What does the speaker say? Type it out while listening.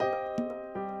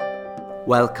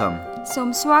Welcome.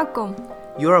 Som Swakom.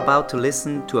 You're about to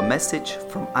listen to a message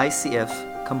from ICF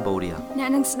Cambodia.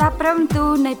 ICF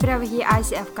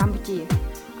Cambodia.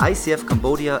 ICF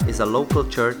Cambodia is a local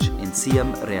church in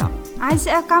Siem Reap.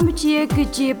 ICF Cambodia គឺ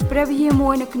ជាព្រះវិហារមួ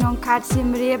យនៅក្នុងខេត្តសៀម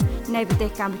រាបនៃប្រទេស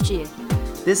កម្ពុជា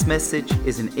This message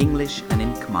is in English and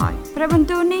in Khmer. ព្រះបន្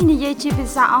ទូលនេះនិយាយជាភា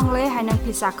សាអង់គ្លេសហើយនិង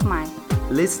ភាសាខ្មែរ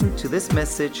Listen to this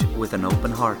message with an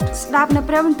open heart. ស្ដាប់នៅ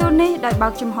ព្រះបន្ទូលនេះដោយបើ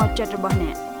កចំហចិត្តរបស់អ្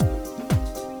នក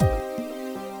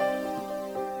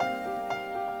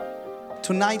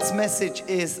Tonight's message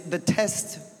is the test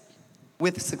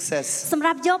with success. សម្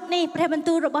រាប់យប់នេះព្រះបន្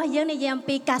ទូលរបស់យើងនិយាយអំ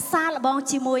ពីការសាកល្បង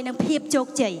ជាមួយនឹងភាពជោគ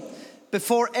ជ័យ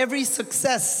Before every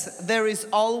success, there is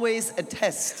always a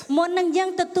test. មុននឹងយើ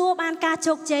ងទទួលបានការ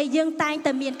ជោគជ័យយើងតែង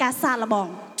តែមានការសាកល្បង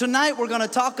Tonight we're going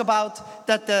to talk about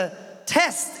that the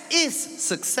test is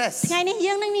success. ថ្ងៃនេះ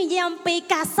យើងនឹងនិយាយអំពី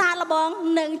ការសាកល្បង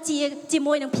នឹងជា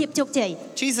មួយនឹងភាពជោគជ័យ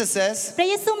Jesus says, ព្រះ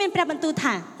យេស៊ូវមានព្រះបន្ទូល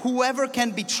ថា whoever can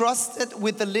be trusted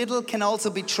with a little can also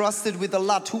be trusted with a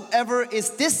lot. Whoever is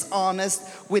dishonest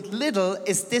with little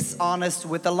is dishonest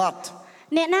with a lot.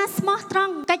 អ្នកណាស្មោះត្រ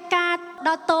ង់កិច្ចការ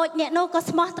ដ៏តូចអ្នកនោះក៏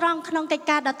ស្មោះត្រង់ក្នុងកិច្ច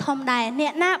ការដ៏ធំដែរអ្ន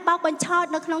កណាបោកបញ្ឆោត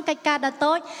នៅក្នុងកិច្ចការដ៏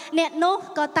តូចអ្នកនោះ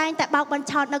ក៏តែងតែបោកបញ្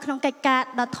ឆោតនៅក្នុងកិច្ចការ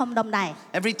ដ៏ធំដុំដែរ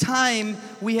Every time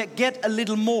we get a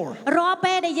little more, រាល់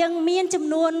ពេលដែលយើងមានចំ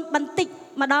នួនបន្តិច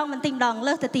ម្ដង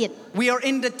លើសទៅទៀត we are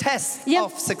in the test of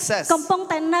success. កំពុង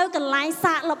តែនៅកន្លែង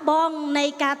សាកល្បងនៃ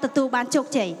ការទទួលបានជោគ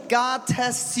ជ័យ God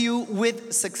tests you with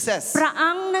success ព្រះអ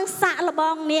ង្គនឹងសាកល្ប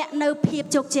ងអ្នកនៅភាព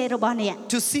ជោគជ័យរបស់អ្នក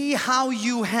to see how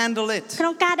you handle it. ក្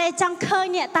នុងការដែលចង់ឃើញ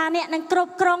អ្នកតើអ្នកនឹងគ្រ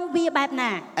ប់គ្រងវាបែប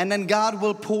ណា And then God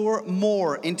will pour more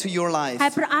into your life. ហើ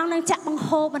យព្រះអង្គនឹងចាក់បង្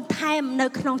ហូរបន្ថែមនៅ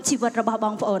ក្នុងជីវិតរបស់ប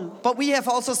ងប្អូន But we have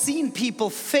also seen people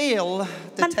fail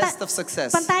the test of success.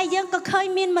 ប៉ុន្តែយើងក៏ឃើញ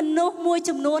មានមនុស្សមួយ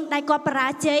ចំនួនដែលគាត់បរា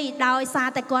ជ័យដោយសារ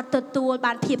តែគាត់ទទួល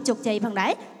បានភាពជោគជ័យផងដែ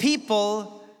រ People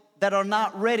that are not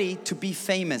ready to be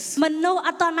famous. មនុស្សអ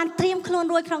ត់ទាន់បានត្រៀមខ្លួន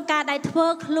រួចក្នុងការដែលធ្វើ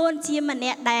ខ្លួនជាម្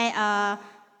នាក់ដែល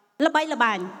ល្បីល្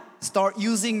បាញ Start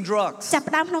using drugs. ចាប់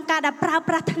ផ្ដើមក្នុងការដែលប្រើ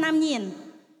ប្រាស់ថ្នាំញៀន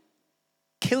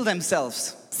Kill themselves.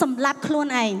 សម្លាប់ខ្លួន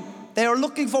ឯង They are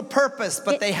looking for purpose,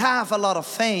 but they have a lot of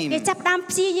គេ fame. ចាប់ផ្ដើម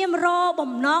ព្យាយាមរក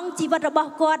បំណងជីវិតរប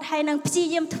ស់គាត់ហើយនឹងព្យា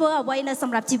យាមធ្វើអ្វីនៅស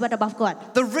ម្រាប់ជីវិតរបស់គាត់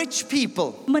The rich people,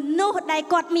 មនុស្សដែល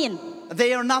គាត់មាន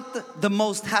they are not the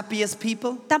most happiest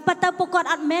people តាមពិតទៅពួកគាត់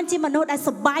អត់មែនជាមនុស្សដែល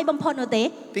សុបាយបំផុតនោះទេ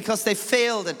because they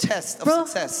fail the test of ព្រោះ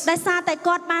success. ដោយសារតែ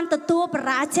គាត់បានទទួលប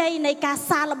រាជ័យនៃការ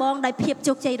សាកល្បងដោយភាព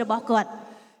ជោគជ័យរបស់គាត់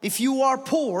If you are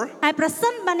poor, ហើយប្រសិ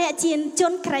នបើអ្នកជាជ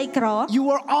នក្រីក្រ you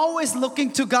are always looking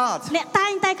to God. អ្នកតែ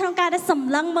ងតែក្នុងការដែលស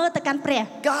ម្លឹងមើលទៅកាន់ព្រះ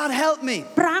God help me.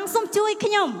 ព្រះអង្គសូមជួយ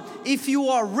ខ្ញុំ If you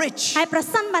are rich, ហើយប្រ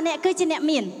សិនបើអ្នកគឺជាអ្នក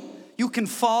មាន you can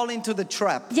fall into the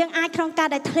trap យើងអាចក្នុងការ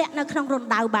ដែលធ្លាក់នៅក្នុងរណ្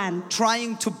ដៅបាន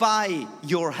trying to buy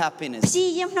your happiness. ព្យា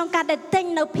យាមក្នុងការដែលទិញ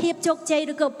នៅភាពជោគជ័យ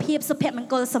ឬក៏ភាពសុភមង្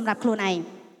គលសម្រាប់ខ្លួនឯង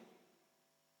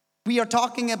We are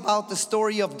talking about the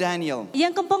story of Daniel. យើ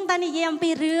ងកំពុងតែនិយាយអំពី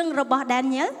រឿងរបស់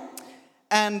Daniel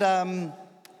And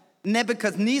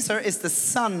Nebuchadnezzar is the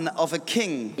son of a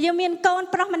king. យើងមានកូន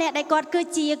ប្រុសម្នាក់ដែលគាត់គឺ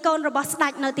ជាកូនរបស់ស្ដេ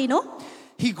ចនៅទីនោះ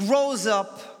He grows up,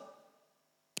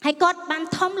 ហើយគាត់បាន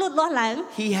ធំលូតលាស់ឡើង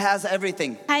he has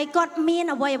everything. ហើយគាត់មាន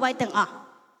អ្វីៗទាំងអស់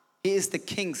He is the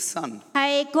king's son. ហើ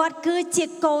យគាត់គឺជា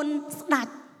កូនស្ដេច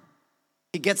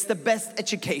He gets the best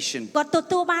education, គាត់ទ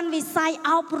ទួលបានវិស័យ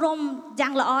អប់រំយ៉ា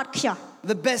ងល្អឥតខ្ចោះ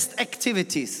the best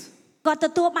activities, គាត់ទ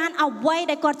ទួលបានអ្វី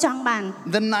ដែលគាត់ចង់បាន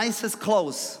the nicest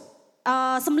clothes,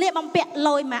 សម្លៀកបំពាក់ល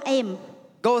យមកអេម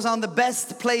goes on the best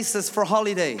places for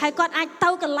holiday. ហើយគាត់អាចទៅ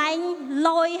កន្លែង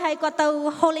លយហើយគាត់ទៅ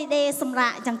holiday សម្រា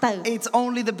ប់អញ្ចឹងទៅ It's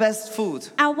only the best food.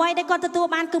 អ្វីដែលគាត់ទទួល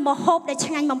បានគឺម្ហូបដែល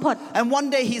ឆ្ងាញ់បំផុត And one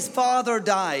day his father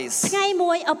dies. ថ្ងៃ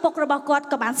មួយឪពុករបស់គាត់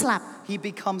ក៏បានស្លាប់ He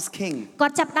becomes king. គា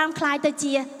ត់ចាប់ផ្ដើមក្លាយទៅ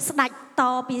ជាស្ដេចត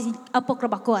ពីឪពុករ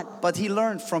បស់គាត់ But he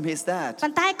learned from his dad.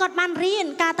 ប៉ុន្តែគាត់បានរៀន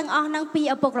ការទាំងអស់ហ្នឹងពី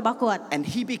ឪពុករបស់គាត់ And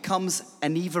he becomes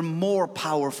an even more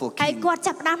powerful ហើយ king. គាត់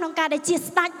ចាប់ផ្ដើមក្នុងការដែលជា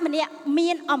ស្ដេចម្នាក់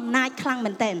មានអំណាចខ្លាំង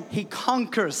មែនទែន He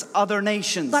conquers other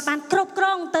nations, គាត់បានគ្រប់គ្រ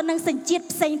ងទៅនឹងសញ្ជាតិ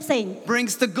ផ្សេង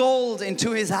brings the gold into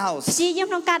his house, ព្យាយាម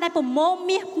ក្នុងការដែលប្រមូល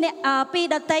មាសអ្នកពី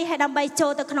ដតីហើយដើម្បីចូ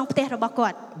លទៅក្នុងផ្ទះរបស់គា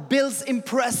ត់ builds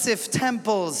impressive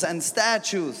temples and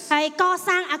statues. ហើយក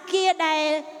សាងអគារដែល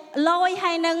លយ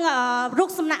ហើយនឹងរូប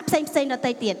សំណាកផ្សេងដ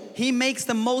តីទៀត He makes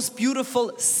the most beautiful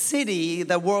city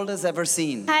the world has ever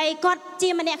seen. ហើយគាត់ជា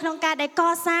ម្នាក់ក្នុងការដែលក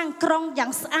សាងក្រុងយ៉ា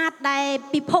ងស្អាតដែល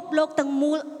ពិភពលោកទាំង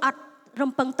មូលអត់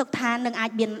រំពឹងទុកថានឹងអា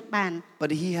ចបាន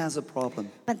But he has a problem.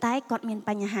 ប៉ុន្តែគាត់មាន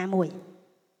បញ្ហាមួយ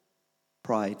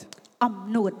Pride. អំ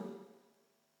នួត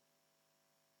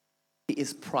He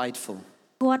is prideful.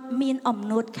 គាត់មានអំ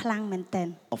ណួតខ្លាំងមែនទែន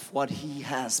of what he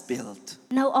has built.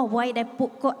 នៅអ្វីដែលពួ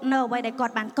កគាត់នៅអ្វីដែលគា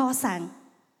ត់បានកសាង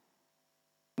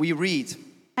We read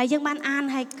ហើយយើងបានអាន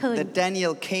ហើយឃើញ that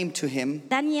Daniel came to him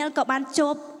ដានីយ៉ែលក៏បាន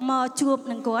មកជួប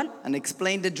នឹងគាត់ and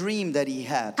explained the dream that he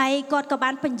had. ហើយគាត់ក៏បា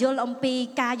នបញ្យល់អំពី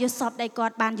ការយល់សប្តិដែលគា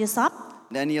ត់បានយល់សប្តិ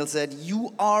Daniel said, "You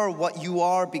are what you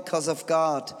are because of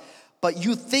God, but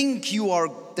you think you are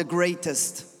the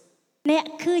greatest." អ្នក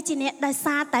គឺជាអ្នកដោយ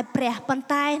សារតែព្រះប៉ុន្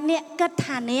តែអ្នកគិត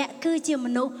ថាអ្នកគឺជាម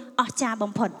នុស្សអស្ចារ្យ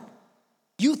បំផុត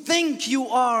You think you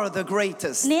are the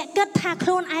greatest. អ្នកគិតថាខ្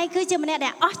លួនឯងគឺជាម្នាក់ដែ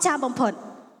លអស្ចារ្យបំផុត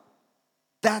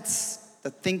That's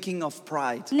the thinking of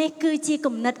pride. នេះគឺជា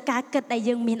គំនិតការគិតដែល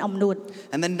យើងមានអំនួត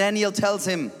And then Daniel tells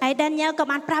him, ហើយដានីយ៉ែលក៏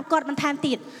បានប្រាប់គាត់បន្ថែម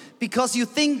ទៀត because you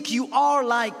think you are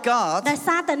like God, ដោយ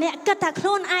សារតែអ្នកគិតថាខ្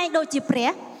លួនឯងដូចជាព្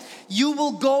រះ you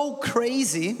will go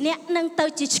crazy អ្នកនឹងទៅ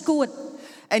ជាឆ្កួត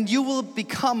and you will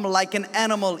become like an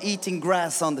animal eating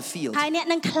grass on the field. ហើយអ្នក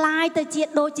នឹងคล้ายទៅជា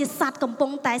ដូចជាសត្វកំពុ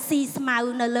ងតែស៊ីស្មៅ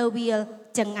នៅលើវាល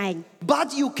ចឹងឯង But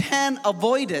you can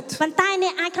avoid it. ប៉ុន្តែអ្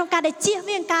នកអាចក្នុងការដែលជៀស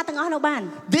វាងការទាំងអស់នោះបាន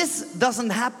This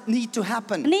doesn't need to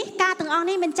happen. នេះការទាំងអស់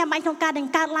នេះមិនចាំបាច់ក្នុងការដែល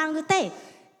កើតឡើងនោះទេ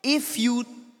If you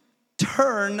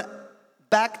turn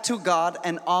back to God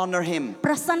and honor him.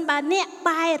 ប្រសិនបើអ្នក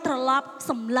បែរត្រឡប់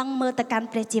សម្លឹងមើលទៅកាន់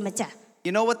ព្រះជាម្ចាស់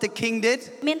You know what the king did?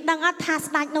 មានដឹងអត់ថា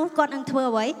ស្ដេចនោះគាត់នឹងធ្វើ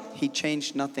អ្វី He changed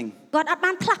nothing. គាត់អត់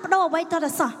បានផ្លាស់ប្ដូរអ្វីទៅដ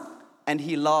ល់សោះ And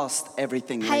he lost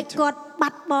everything ហើយ later. គាត់បា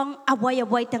ត់បង់អ្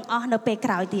វីទាំងអស់នៅពេល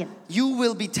ក្រោយទៀត You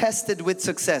will be tested with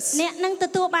success. អ្នកនឹងទ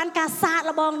ទួលបានការសាក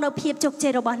ល្បងនៅភាពជោគជ័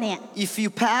យរបស់អ្នក If you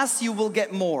pass, you will get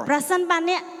more. ប្រសិនបើ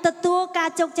អ្នកទទួលការ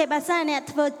ជោគជ័យបើសិនអ្នក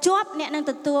ធ្វើជាប់អ្នកនឹង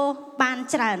ទទួលបាន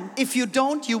ច្រើន If you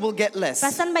don't, you will get ប្រ less.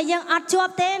 សិនបើយើងអត់ជា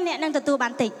ប់ទេអ្នកនឹងទទួលបា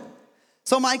នតិច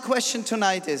So my question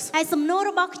tonight is, ហើយសំណួរ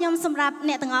របស់ខ្ញុំសម្រាប់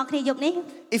អ្នកទាំងអស់គ្នាយប់នេះ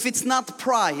if it's not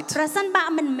pride, ប្រសិនបើ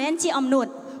មិនមែនជាអំនួត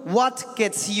what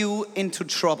gets you into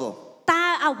trouble? តើ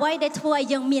អ្វីដែលធ្វើឲ្យ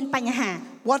យើងមានបញ្ហា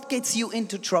What gets you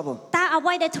into trouble? តើអ្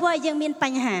វីដែលធ្វើឲ្យយើងមានប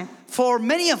ញ្ហា For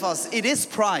many of us, it is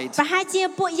pride. ប្រហែលជា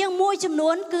ពួកយើងមួយចំនួ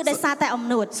នគឺដោយសារតែអំ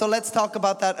នួត So let's talk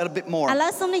about that a bit more. ឥឡូ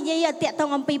វសូមនិយាយទាក់ទង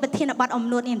អំពីប្រធានបទអំ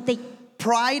នួតនេះបន្តិច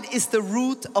Pride is the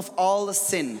root of all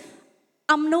sin.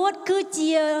 អំនួតគឺ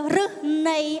ជាឫស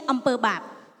នៃអំពើបាប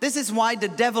This is why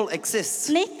the devil exists.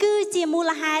 នេះគឺជាមូ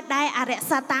លហេតុដែលអរិយ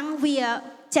សាតាំងវា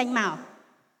ចេញមក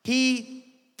He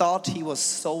thought he was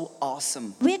so awesome.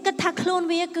 វាគិតថាខ្លួន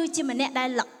វាគឺជាម្នាក់ដែល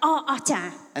ល្អអស្ចារ្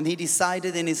យ And he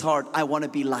decided in his heart, I want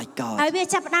to be like ហើយ God. វា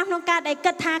ចាប់ផ្ដើមក្នុងការដែល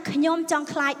គិតថាខ្ញុំចង់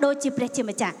ខ្លាចដូចជាព្រះជា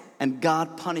ម្ចាស់ And God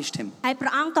punished him. ហើយព្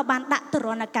រះអង្គក៏បានដាក់ទរ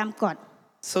ណកម្មគាត់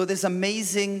So this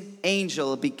amazing angel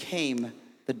became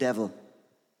the devil.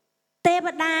 ទេវ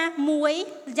តាមួយ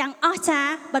យ៉ាងអស្ចារ្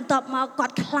យបន្ទាប់មកគា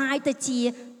ត់ខ្លាយទៅជា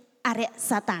អរិយ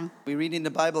សាតាំង We read in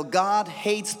the Bible, God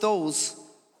hates those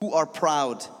who are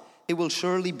proud. They will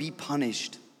surely be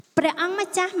punished. ព្រះអង្គម្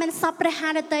ចាស់មិនសពព្រះハ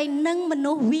រតីនឹងម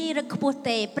នុស្សវីរខ្ពស់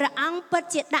ទេព្រះអង្គពិត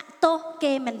ជាដាក់ទោស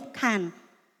គេមិនខាន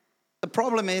The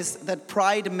problem is that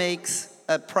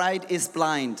pride is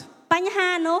blind. បញ្ហា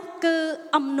នោះគឺ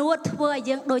អំនួតធ្វើឲ្យ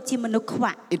យើងដូចជាមនុស្សខ្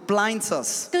វាក់ It blinds us.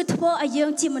 គឺធ្វើឲ្យយើ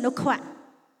ងជាមនុស្សខ្វាក់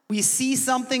We see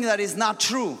something that is not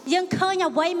true. យើងឃើញ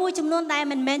អ្វីមួយចំនួនដែល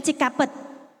មិនមែនជាការពិត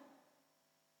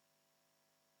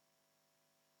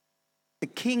The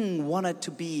king wanted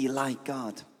to be like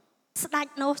God. ស្ដេច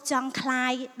នោះចង់ខ្លា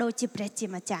យដូចជាព្រះជា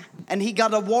ម្ចាស់ And he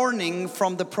got a warning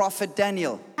from the prophet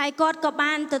Daniel. ហើយគាត់ក៏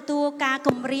បានទទួលការ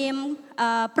គំរាម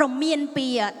ព្រមានពី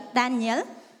ដានីយ៉ែល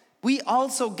We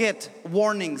also get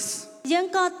warnings. យើង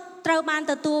ក៏ត្រូវបាន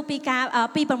ទទួលពីការ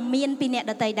ពីព្រមានពីអ្នក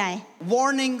ដទៃដែរ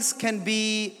Warnings can be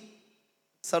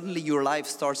suddenly your life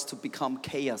starts to become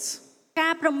chaos. កា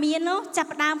រព្រមាននោះចាប់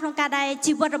ផ្ដើមក្នុងការដែល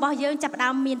ជីវិតរបស់យើងចាប់ផ្ដើ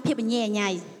មមានភាពញ៉ៃញ៉ៃ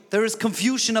There is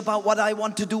confusion about what I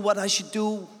want to do, what I should do.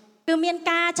 គឺមាន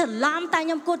ការច្រឡំតែខ្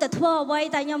ញុំគួរតែធ្វើអ្វី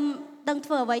តែខ្ញុំដឹង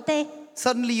ធ្វើអ្វីទេ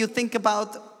Suddenly you think about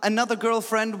another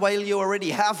girlfriend while you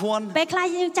already have one. ពេលខ្លះ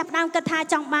យើងចាប់ផ្ដើមគិតថា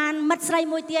ចង់បានមិត្តស្រី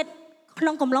មួយទៀតក្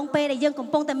នុងកំឡុងពេលដែលយើងកំ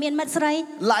ពុងតែមានមិត្តស្រី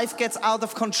Life gets out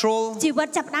of control. ជីវិត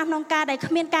ចាប់ផ្ដើមក្នុងការដែល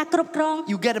គ្មានការគ្រប់គ្រង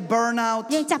You get a burnout.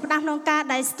 យើងចាប់ផ្ដើមក្នុងការ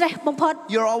ដែល stress បំផុត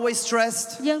You're always stressed.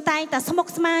 យើងតែងតែស្មុគ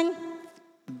ស្មាញ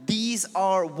These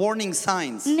are warning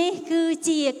signs. នេះគឺ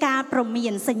ជាការព្រមា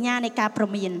នសញ្ញានៃការព្រ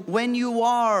មាន When you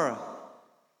are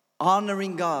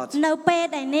honoring God, នៅពេល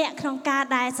ដែលអ្នកក្នុងការ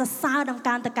ដែលសរសើរដំ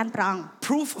ណើរទៅកាន់ព្រះអង្គ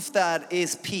proof of that is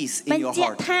peace in បញ្ your ជា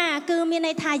ក់ heart. ថាគឺមាន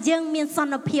ន័យថាយើងមានស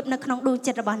ន្តិភាពនៅក្នុងដួង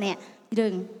ចិត្តរបស់អ្នករឿ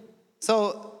ង So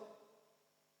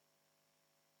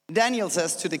Daniel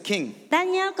says to the king, ដា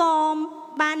នីយ៉ែលក៏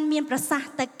បានមានប្រសាស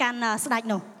ន៍ទៅកាន់ស្ដេច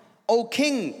នោះ O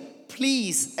king,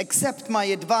 please accept my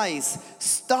advice.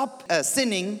 Stop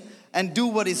sinning and do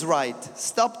what is right.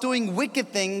 Stop doing wicked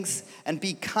things and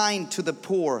be kind to the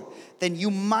poor. Then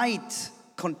you might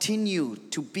continue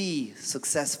to be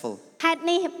successful. ហេតុ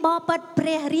នេះបបិទ្ធព្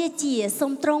រះរាជាសូ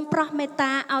មទ្រង់ប្រោះមេត្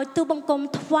តាឲ្យទូលបង្គំ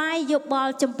ថ្វាយយោប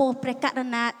ល់ចំពោះព្រះករុ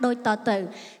ណាដូចតទៅ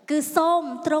គឺសូម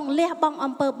ទ្រង់លះបង់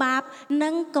អំពើបាបនិ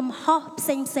ងកំហុសផ្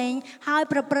សេងៗហើយ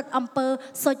ប្រព្រឹត្តអំពើ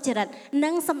សុចរិតនិ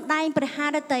ងសម្ដែងព្រះハ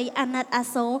រតីអាណិតអា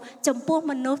សូរចំពោះ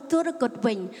មនុស្សទុរគត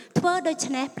វិញធ្វើដូ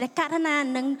ច្នេះព្រះករុណា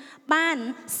នឹងបាន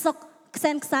សុខក្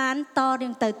សែនខ្សានតរៀ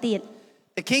ងទៅទៀត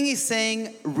The king is saying,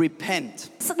 repent.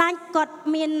 ស្ដេចគាត់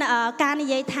មានការនិ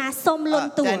យាយថាសូមលន់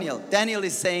តួ Daniel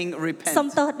is saying, repent. សូម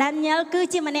ទោស Daniel គឺ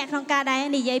ជាម្នាក់ក្នុងការដែល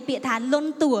និយាយពាក្យថាល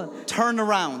ន់តួ Turn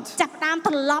around. ចាប់ផ្ដើម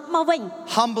ត្រឡប់មកវិញ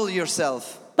Humble yourself.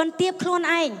 បន្ទាបខ្លួន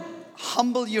ឯង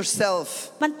Humble yourself.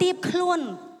 បន្ទាបខ្លួន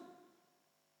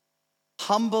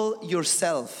Humble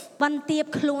yourself. បន្ទាប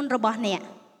ខ្លួនរបស់អ្នក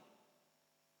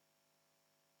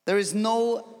There is no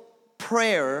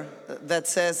prayer that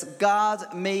says, God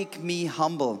make me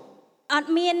humble. អត់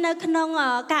មាននៅក្នុង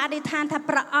ការអធិដ្ឋានថា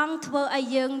ព្រះអង្គធ្វើឲ្យ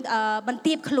យើងបន្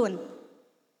ទាបខ្លួន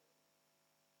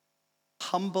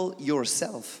Humble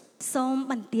yourself. សូម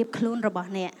បន្ទាបខ្លួនរបស់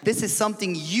អ្នក This is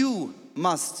something you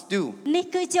must do. នេះ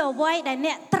គឺជាអ្វីដែល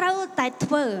អ្នកត្រូវតែ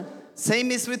ធ្វើ Same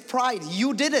is with pride. You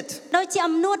did it. ដូចជា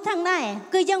អំនួតទាំងដែរ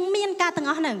គឺយើងមានការទាំង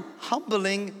អស់ហ្នឹង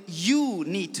Humbling, you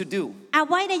need to do. អ្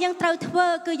វីដែលយើងត្រូវធ្វើ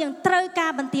គឺយើងត្រូវកា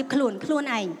របន្ទាបខ្លួន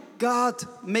ឯង God,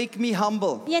 make me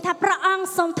humble. និយាយថាព្រះអង្គ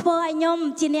សូមធ្វើឲ្យខ្ញុំ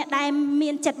ជាអ្នកដែល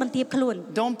មានចិត្តបន្ទាបខ្លួន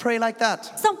Don't pray like that.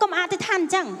 សូមកុំអធិដ្ឋានអ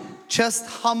ញ្ចឹង Just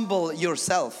humble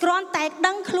yourself. គ្រាន់តែ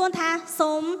ដឹងខ្លួនថា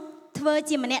សូមធ្វើ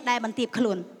ជាម្នាក់ដែលបន្ទាបខ្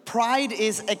លួន Pride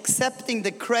is accepting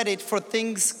the credit for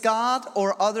things God or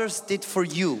others did for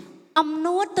you. អំ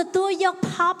នួតទទួលយក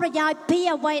ផលប្រយោជន៍ពី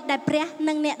អ្វីដែលព្រះ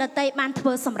និងអ្នកដទៃបានធ្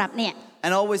វើសម្រាប់អ្នក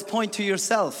And always point to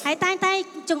yourself. ហើយតែ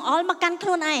ចង្អុលមកកាន់ខ្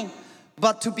លួនឯង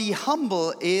But to be humble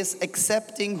is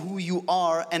accepting who you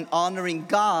are and honoring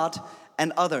God and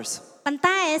others. ប៉ុន្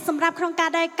តែសម្រាប់ក្នុងការ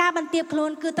ដែលការបន្ទាបខ្លួ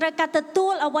នគឺត្រូវការទទួ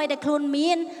លអ្វីដែលខ្លួន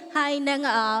មានហើយនឹង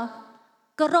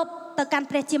គោរពទៅកាន់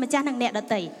ព្រះជាម្ចាស់និងអ្នកដ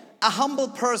ទៃ A humble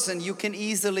person you can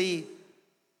easily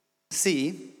see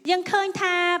យើងឃើញ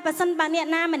ថាបើសិនបើអ្នក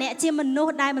ណាម្នាក់ជាមនុស្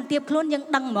សដែលបន្ទាបខ្លួនយើង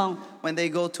ដឹងហ្មង when they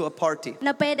go to a party.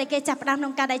 នៅពេលដែលគេចាប់ផ្ដើមក្នុ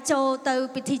ងការដែលចូលទៅ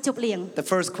ពិធីជប់លៀង The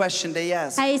first question they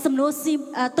ask, ហើយសំណួរ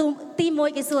ទី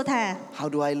1គេសួរថា how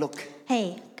do I look? ហេ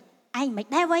ឯងមិន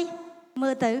ដែរវ៉ៃមើ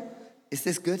លទៅ Is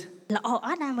this good? ល្អអ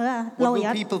ត់ណាមើល What លយ will អ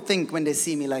ត់ people think when they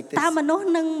see me like this? តើមនុស្ស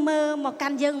នឹងមើលមកកា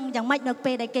ន់យើងយ៉ាងម៉េចនៅ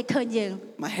ពេលដែលគេឃើញយើង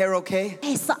My hair okay?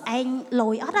 ហេសក់ឯងល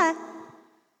យអត់ណា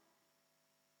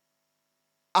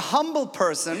A humble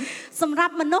person សម្រា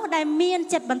ប់មនុស្សដែលមាន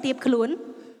ចិត្តបន្ទាបខ្លួន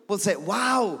will say,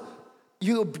 wow,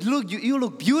 you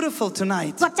look beautiful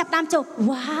tonight. គាត់ចាប់ដើមចូល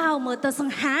វ៉ាវមើលទៅស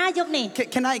ង្ហាយប់នេះ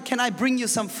Can I bring you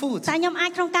some food? តែខ្ញុំអា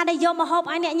ចក្នុងការដែលយកមកហូប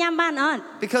ឲ្យអ្នកញ៉ាំបានអត់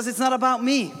Because it's not about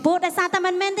me. ព្រោះដោយសារតែ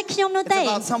មិនមែនតែខ្ញុំនោះ It's ទេ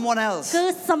about someone else. គឺ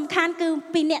សំខាន់គឺ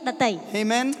ពីអ្នកដទៃ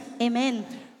Amen. Amen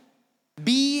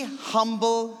Be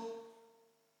humble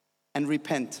and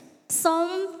repent. សូម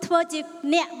ធ្វើជា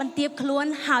អ្នកបន្ទាបខ្លួន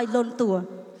ហើយលន់តួ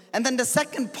And then the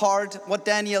second part, what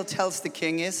Daniel tells the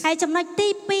king is, ហើយចំណុចទី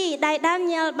2ដែល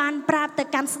Daniel បានប្រាប់ទៅ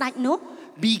កាន់ស្ដេចនោះ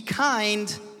be kind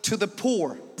to the poor.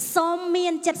 សូមមា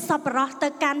នចិត្តសប្បុរសទៅ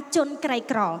កាន់ជនក្រី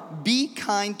ក្រ Be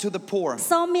kind to the poor.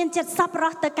 សូមមានចិត្តសប្បុរ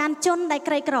សទៅកាន់ជនដែល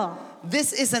ក្រីក្រ This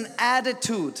is an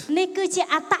attitude. នេះគឺជា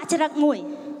អត្តចរិតមួយ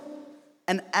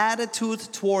An attitude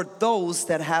toward those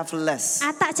that have less. អ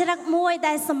ត្តចរិតមួយ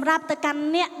ដែលសម្រាប់ទៅកាន់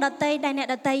អ្នកដទៃដែលអ្នក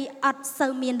ដទៃអត់សូ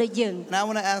វមានដូចយើង And I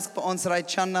want to ask Paon Sarai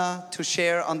Channa to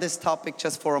share on this topic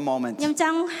just for a moment. ខ្ញុំច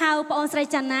ង់ហៅបងអូនស្រី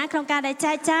ច័ន្ទណាក្នុងការដែល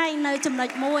ចែកចាយនៅចំណុច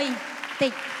មួយតិ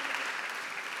ច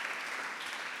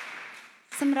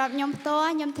សម្រាប់ខ្ញុំផ្ទាល់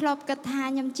ខ្ញុំធ្លាប់គិតថា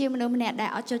ខ្ញុំជាមនុស្សម្នាក់ដែល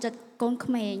អត់ចូលចិត្តកូន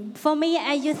ក្មេង For me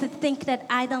I used to think that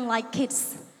I don't like kids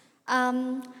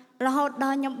រហូតដ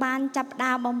ល់ខ្ញុំបានចាប់ផ្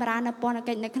ដើមបម្រើនៅពន្ធ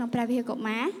កិច្ចនៅក្នុងព្រះវិហារកុ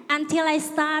មារ until I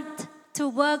start to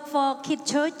work for Kid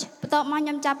Church បន្ទាប់មកខ្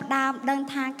ញុំចាប់ផ្ដើមដឹង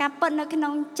ថាការពិតនៅក្នុ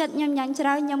ងចិត្តខ្ញុំយ៉ាងជ្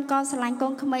រៅខ្ញុំក៏ស្រឡាញ់កូ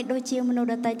នក្មេងដូចជាមនុស្ស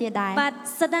ដទៃទៀតដែរ But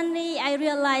suddenly I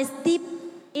realized deep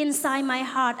inside my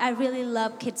heart I really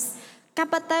love kids ការ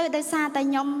ពិតទៅដោយសារតែ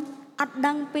ខ្ញុំអត់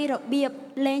ដឹងពីរបៀប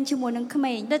លេងជាមួយនឹងក្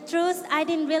មេង The truth I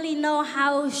didn't really know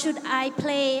how should I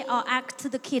play or act to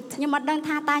the kid ខ្ញុំអត់ដឹង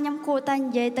ថាតើខ្ញុំគួរតែ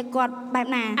និយាយទៅគាត់បែប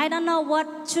ណា I don't know what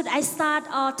should I start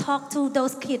or talk to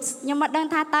those kids ខ្ញុំអត់ដឹង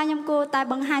ថាតើខ្ញុំគួរតែ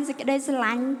បង្ហាញសេចក្តីស្រ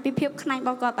ឡាញ់ពីភាពខ្លាញ់រប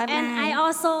ស់គាត់បែបណា And I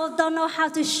also don't know how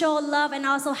to show love and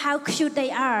also how cute they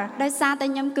are ដោយសារតែ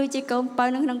ខ្ញុំគឺជាកូនបើ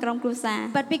នៅក្នុងក្រុមគ្រួសារ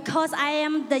But because I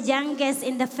am the youngest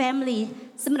in the family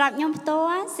សម្រាប់ខ្ញុំផ្ទា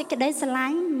ល់សេចក្តីស្រឡា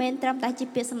ញ់មិនមែនត្រឹមតែជា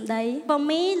ពាក្យសម្ដី For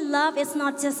me, love is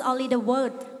not just only the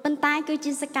word, ប៉ុន្តែគឺ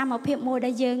ជាសកម្មភាពមួយ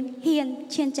ដែលយើងហ៊ាន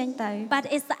ឈានចេញទៅ but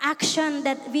it's the action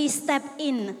that we step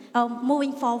in,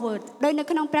 moving forward. ដោយនៅ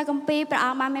ក្នុងព្រះគម្ពីរព្រះអ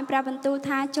ង្គបានមានព្រះបន្ទូល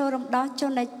ថាចូលរំដោះជ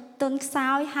នដែលទន់ខ្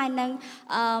សោយហើយនឹង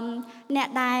អ្នក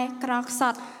ដែលក្រខ្ស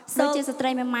ត់ដូចជាស្ត្រី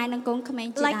មេម៉ាយនិងកូនក្មេង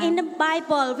ជាដើម Like in the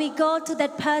Bible, we go to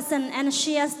that person and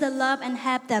share the love and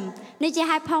help them. នេះជា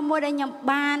ហេតុផលមួយដែលខ្ញុំ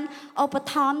បានឧបត្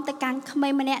ថម្ភទៅកាន់ក្មេ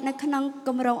ងម្នាក់នៅក្នុងគ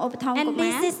ម្រោងឧបត្ថម្ភកុ And មា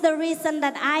រ this is the reason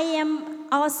that I am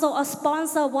also a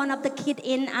sponsor one of the kids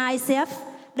in ICF.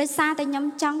 ដោយសារតែខ្ញុំ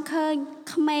ចង់ឃើញ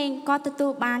ក្មេងគាត់ទទួ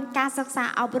លបានការសិក្សា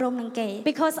អប់រំនឹងគេ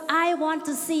Because I want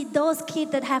to see those kids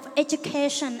that have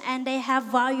education and they have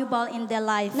valuable in their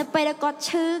life. នៅពេលដែលគាត់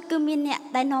ឈឺគឺមានអ្នក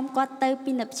ដែលនាំគាត់ទៅ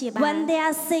ពិនិត្យព្យាបាល When they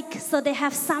are sick, so they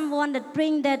have someone that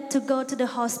bring them to go to the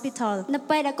hospital. នៅ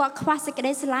ពេលដែលគាត់ខ្វះសេចក្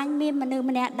តីស្រឡាញ់មានមនុស្ស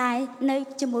ម្នាក់ដែលនៅ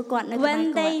ជាមួយគាត់នៅក្បែរ When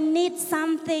គាត់ they need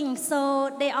something, so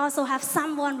they also have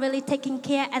someone really taking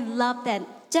care and love them.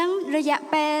 ចឹងរយៈ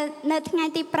ពេលនៅថ្ងៃ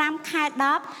ទី5ខែ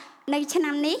10នៅឆ្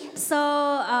នាំនេះ So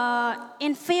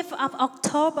in 5th of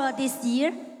October this year,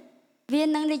 វា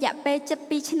នឹងរយៈពេល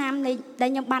7ឆ្នាំដែល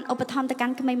ខ្ញុំបានឧបត្ថម្ភទៅកា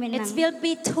ន់ក្មេងៗហ្នឹង it will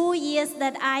be 2 years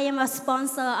that I am a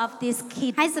sponsor of this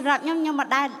kid. ហើយសម្រាប់ខ្ញុំមិន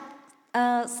ដែល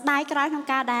ស្ដាយក្រោយក្នុង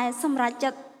ការដែលសម្រេចចិ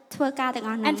ត្តធ្វើការទាំង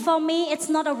អស់ហ្នឹង And for me, it's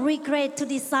not a regret to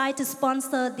decide to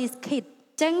sponsor this kid.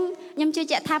 ចឹងខ្ញុំជឿ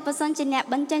ជាក់ថាបើសិនជាអ្នក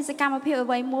បញ្ចេញសកម្មភាពអ្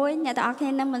វីមួយអ្នកទាំងអស់គ្នា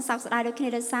នឹងមិនសោកស្ដាយដូចគ្នា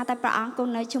ដោយសារតែព្រះអង្គគ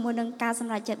ង់នៅជាមួយនឹងការស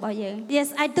ម្រេចចិត្តរបស់យើង Yes,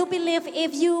 I do believe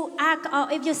if you act or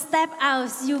if you step out,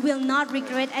 you will not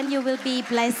regret and you will be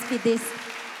blessed with this.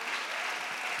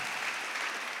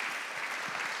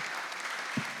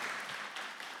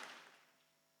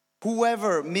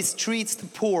 Whoever mistreats the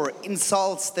poor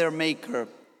insults their maker,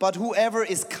 but whoever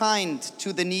is kind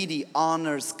to the needy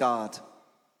honors God.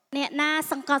 អ្នកណា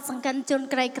សង្កត់សង្កិនជន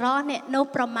ក្រីក្រអ្នកនោះ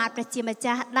ប្រមាថព្រះជាម្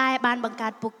ចាស់ដែលបានបង្កើ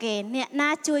តពួកគេអ្នកណា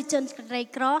ជួយជនក្រី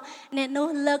ក្រអ្នកនោះ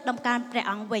លើកដំកើងព្រះ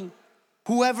អង្គវិញ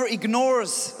Whoever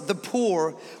ignores the poor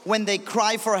when they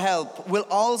cry for help will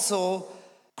also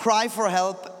cry for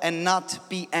help and not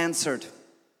be answered.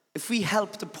 If we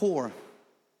help the poor,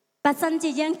 បើសិន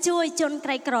ជាយើងជួយជនក្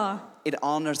រីក្រ it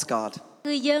honors God.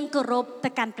 គឺយើងគោរពទៅ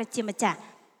កាន់ព្រះជាម្ចាស់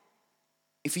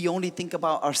If we only think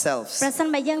about ourselves, ប្រសិន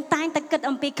បើយើងតែងតែគិត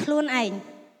អំពីខ្លួនឯង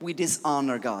we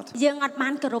dishonor God. យើងអត់បា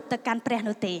នគោរពទៅកាន់ព្រះ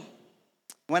នោះទេ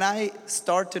When I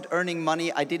started earning money,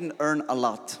 I didn't earn a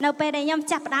lot. នៅពេលដែលខ្ញុំ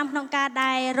ចាប់ផ្ដើមក្នុងការ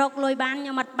ដែលរកលុយបានខ្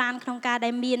ញុំអត់បានក្នុងការដែ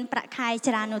លមានប្រាក់ខែ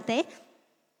ច្រើននោះទេ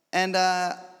And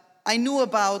I knew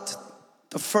about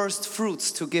the first fruits,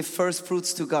 to give first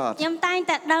fruits to God. ខ្ញុំតែង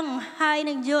តែដឹងហើយ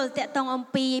នឹងយល់តាក់ទងអំ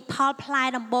ពីផលផ្លែ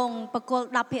ដំបូងបកគល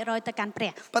 10% ទៅកាន់ព្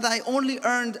រះ But I only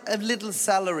earned a little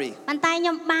salary. ប៉ុន្តែខ្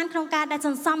ញុំបានក្នុងការដែលស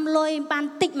ន្សំលុយបាន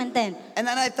តិចមែនទែន And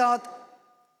then I thought,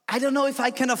 I don't know if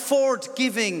I can afford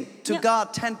giving to God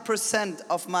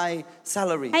 10% of my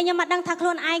salary. ហើយខ្ញុំមិនដឹងថាខ្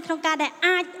លួនឯងក្នុងការដែល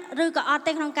អាចឬក៏អត់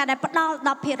ទេក្នុងការដែលផ្ដល់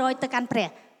 10% ទៅកាន់ព្រះ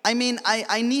I mean,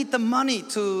 I need the money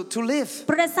to live.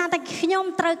 ព្រោះដោយសារតែខ្ញុំ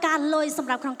ត្រូវការលុយសម្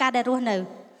រាប់ក្នុងការដែលរស់នៅ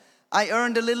I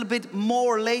earned a little bit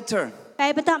more later. ហើ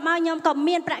យបន្ទាប់មកខ្ញុំក៏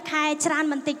មានប្រាក់ខែច្រើន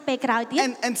បន្តិចពេលក្រោយទៀត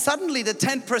And suddenly the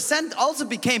 10% also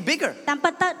became bigger. តាម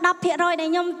ពិតទៅ 10% ដែល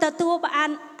ខ្ញុំទទួលបាន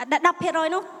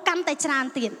 10% នោះកាន់តែច្រើន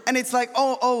ទៀត And it's like,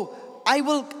 oh,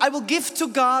 I will give to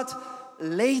God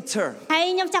later. ហើយ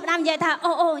ខ្ញុំចាប់ផ្ដើមនិយាយថា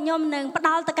អូខ្ញុំនឹងផ្ដ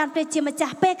ល់ទៅកាន់ព្រះជាម្ចា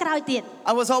ស់ពេលក្រោយទៀត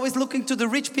I was always looking to the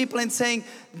rich people and saying,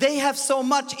 they have so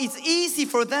much, it's easy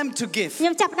for them to give. ខ្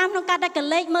ញុំចាប់ផ្ដើមក្នុងការដែលក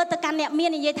លេចមើលទៅកាន់អ្នកមាន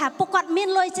និយាយថាពួកគាត់មាន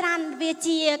លុយច្រើនវា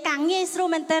ជាការងាយស្រួល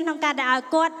មែនទែនក្នុងការដែលឲ្យ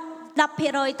គាត់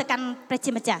 10% ទៅកាន់ព្រះ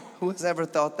ជាម្ចាស់ Who has ever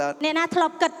thought that? អ្នកណាធ្លា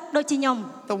ប់គិតដូចជាខ្ញុំ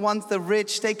The ones, the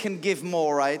rich, they can give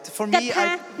more, right? For គិត me, ថា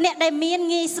អ្នកដែលមាន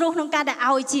ងាយស្រួលក្នុងការដែល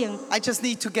ឲ្យជាង I just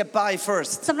need to get by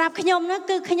first. សម្រាប់ខ្ញុំនោះ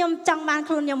គឺខ្ញុំចង់បាន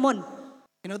ខ្លួនខ្ញុំមុន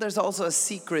You know, there's also a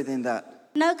secret in that.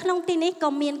 នៅក្នុងទីនេះក៏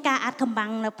មានការអាត់កំបាំ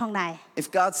ងនៅផងដែរ If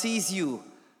God sees you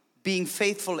being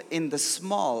faithful in the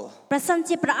small, ប្រសិន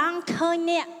ជាព្រះអង្គឃើញ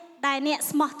អ្នកដែលអ្នក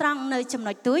ស្មោះត្រង់នៅចំ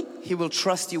ណុចទូច He will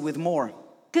trust you with more.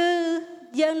 គឺ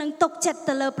យើងនឹងទុកចិត្ត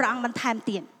ទៅលើព្រះអង្គបន្ថែម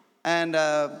ទៀត And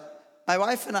my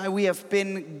wife and I, we have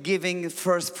been giving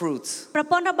first fruits. ប្រ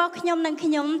ពន្ធរបស់ខ្ញុំនិង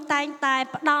ខ្ញុំតែងតែ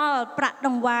ផ្ដល់ប្រាក់ដ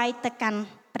ង្វាយទៅកាន់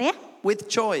ព្រះ With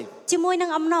joy. ជាមួយនឹ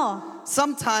ងអំណរ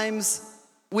Sometimes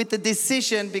with the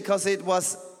decision because it was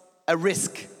a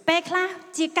risk. ពេលខ្លះ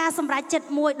ជាការសម្រេចចិត្ត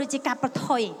មួយដូចជាការប្រ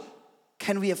ថុយ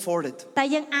Can we afford it? តែ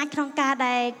យើងអាចក្នុងការ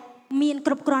ដែលមាន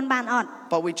គ្រប់គ្រាន់បានអត់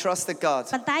But we trusted God.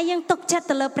 ប៉ុន្តែយើងទុកចិត្ត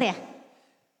ទៅលើព្រះ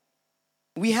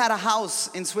We had a house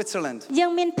in Switzerland. យើ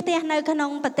ងមានផ្ទះនៅក្នុង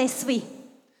ប្រទេសស្វីស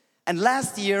And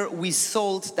last year we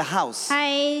sold the house. ហើ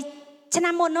យឆ្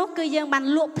នាំមុននោះគឺយើងបាន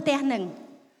លក់ផ្ទះនឹង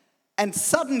And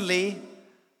suddenly,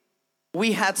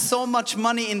 we had so much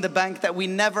money in the bank that we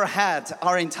never had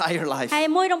our entire life. ហើយ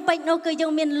មួយរំពេចនោះគឺយើ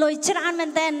ងមានលុយច្រើនមែ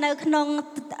នទែននៅក្នុង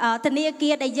ធនាគា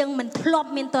រដែលយើងមិនធ្លាប់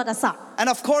មានទាល់តែសោះ And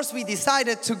of course, we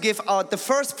decided to give out the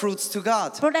first fruits to God.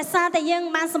 ព្រោះដោយសារតែយើង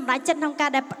បានសម្រេចចិត្តក្នុងការ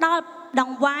ដែលផ្ដល់ដ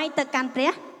ង្វាយទៅកាន់ព្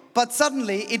រះ But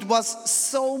suddenly, it was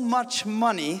so much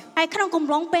money. ហើយក្នុងកំ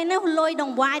ឡុងពេលនោះលុយដ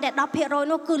ង្វាយដែល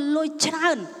 10% នោះគឺលុយច្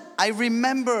រើន I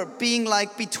remember being like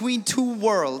between two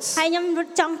worlds. ហើយខ្ញុំ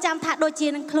ចង់ចាំថាដូចជា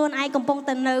នឹងខ្លួនឯងកំពុង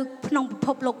តែនៅក្នុងពិភ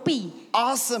ពលោកពីរ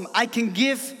Awesome. I can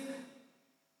give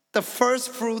the first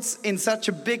fruits in such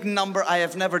a big number I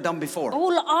have never done before. អូ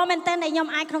ល្អមែនតើដែលខ្ញុំ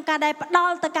អាចក្នុងការដែលផ្ដ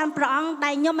ល់ទៅកាន់ព្រះអង្គ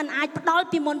ដែលខ្ញុំមិនអាចផ្ដល់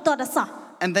ពីមុនទាល់តែសោះ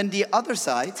And then the other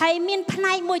side, ហើយមានផ្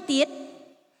នែកមួយទៀត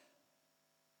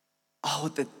oh,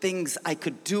 the things I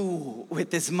could do with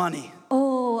this money. អូ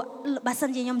បើសិន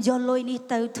ជាខ្ញុំយកលុយនេះ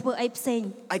ទៅធ្វើអីផ្សេង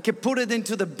I could put it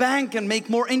into the bank and make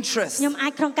more interest. ខ្ញុំអា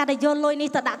ចក្នុងការដែលយកលុយនេះ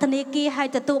ទៅដាក់ធនាគារហើយ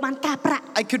ទទួលបានការប្រាក់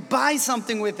I could buy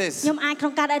something with this. ខ្ញុំអាចក្នុ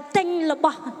ងការដែលទិញរប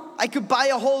ស់ I could buy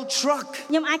a whole truck.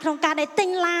 ខ្ញុំអាចក្នុងការដែលទិញ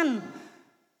ឡាន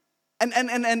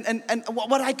And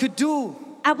what I could do.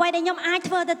 អ្វីដែលខ្ញុំអាច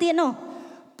ធ្វើទៅទៀតនោះ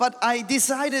But I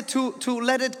decided to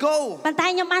let it go ប៉ុន្តែ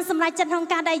ខ្ញុំបានសម្រេចចិត្តក្នុង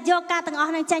ការដែលយកការទាំងអ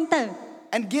ស់នឹងចេញទៅ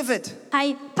and give it. ហើយ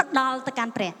ផ្ដល់ទៅកា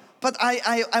ន់ព្រះ But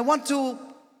I want to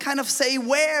kind of say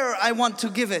where I want to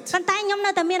give it. ប៉ុន្តែខ្ញុំ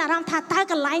នៅតែមានអារម្មណ៍ថាតើ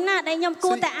កន្លែងណាដែលខ្ញុំ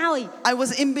គួរតែឲ្យ I was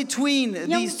in between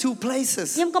these two places.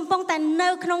 ខ្ញុំកំពុងតែនៅ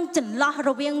ក្នុងចន្លោះ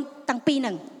រវាងទាំងពីរហ្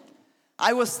នឹង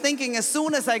I was thinking as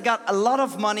soon as I got a lot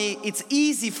of money, it's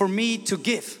easy for me to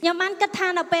give. ខ្ញុំបានគិតថា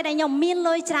នៅពេលដែលខ្ញុំមាន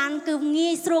លុយច្រើនគឺងា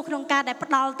យស្រួលក្នុងការដែល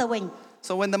ផ្ដល់ទៅវិញ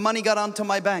So when the money got onto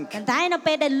my bank, ប៉ុន្តែនៅ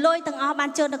ពេលដែលលុយទាំងអស់បាន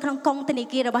ចូលនៅក្នុងកុងធនា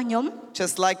គាររបស់ខ្ញុំ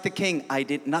just like the king, I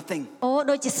did nothing. អូ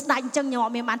ដូចជាស្ដេចអញ្ចឹងខ្ញុំអ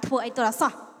ត់មានបានធ្វើអីទៅអ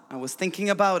សោះ I was thinking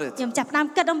about it. ខ្ញុំចាប់ផ្ដើម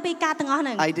គិតអំពីការទាំងអស់ហ្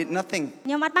នឹង I did nothing.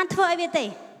 ខ្ញុំអត់បានធ្វើអីវាទេ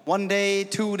 1 day,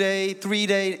 2 day,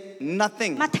 3 day,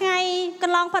 nothing. មួយថ្ងៃក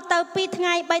ន្លងផុតទៅ2ថ្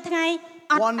ងៃ3ថ្ងៃ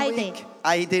អត់ 1 អីទេ week,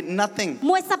 I did nothing.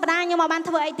 មួយសប្តាហ៍ខ្ញុំអត់បាន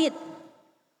ធ្វើអីទៀត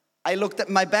I looked at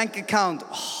my bank account.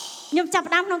 ខ្ញុំចាប់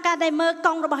ផ្ដើមក្នុងការដែលមើល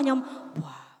កុងរបស់ខ្ញុំ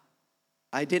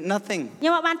I did nothing. ខ្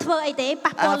ញុំអត់បានធ្វើអីទេ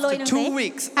ប៉ះពាល់លុយ After នឹងទេ 2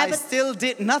 weeks, I still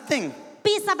did nothing.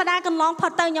 2សប្តាហ៍កន្លងផុ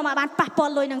តទៅខ្ញុំអត់បានប៉ះពា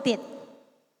ល់លុយនឹងទៀត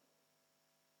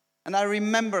And I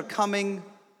remember coming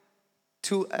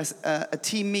to a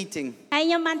team meeting. ហើយ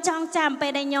ខ្ញុំបានចងចាំពេ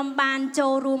លដែលខ្ញុំបានចូ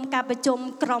លរួមការប្រជុំ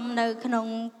ក្រុមនៅក្នុង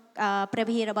ព្រះ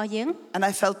វិហាររបស់យើង And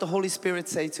I felt the Holy Spirit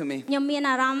say to me, ខ្ញុំមាន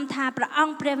អារម្មណ៍ថាព្រះអ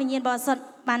ង្គព្រះវិញ្ញាណបរិសុទ្ធ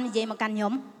បាននិយាយមកកាន់ខ្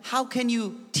ញុំ how can you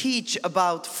teach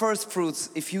about first fruits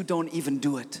if you don't even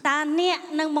do it? តើអ្នក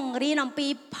នឹងបង្រៀនអំពី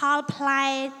ផលផ្លែ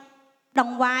ដ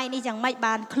ង្វាយនេះយ៉ាងម៉េច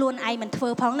បានខ្លួនឯងមិនធ្វើ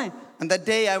ផងនោះ And that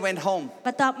day I went home ប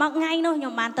ន្ទាប់មកថ្ងៃនោះខ្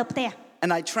ញុំបានទៅផ្ទះ and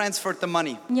I transferred the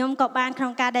money. ខ្ញុំក៏បានក្នុ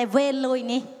ងការដែលវេលលុយ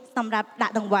នេះសម្រាប់ដា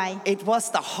ក់ដង្វាយ It was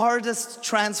the hardest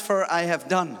transfer I have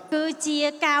done. គឺជា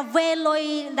ការវេលលុយ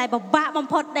ដែលពិបាកបំ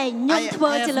ផុតដែលខ្ញុំធ្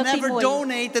វើ I ជាលើក have ទី never 1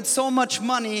 donated so much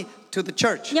money to the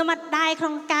church. ខ្ញុំអត់ដែរក្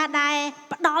នុងការដែល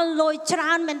ផ្ដល់លុយច្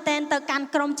រើនមែនទែនទៅកាន់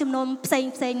ក្រុមជំនុំផ្សេ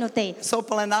ងៗនោះទេ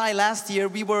Sopal and I last year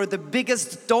we were the biggest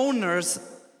donors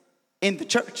in the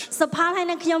church. សុផលហើយ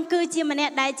នឹងខ្ញុំគឺជាម្នា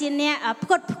ក់ដែលជាអ្នកផ្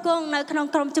គត់ផ្គង់នៅក្នុង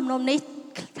ក្រុមជំនុំនេះ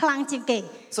ខ្លាំងជាងគេ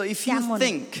So if you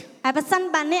think ហើយបើសិន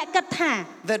បើអ្នកគិតថា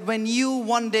that when you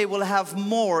one day will have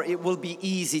more, it will be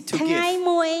easy to ថ្ងៃ give.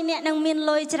 មួយអ្នកនឹងមាន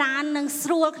លុយច្រើននឹងស្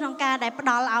រួលក្នុងការដែលផ្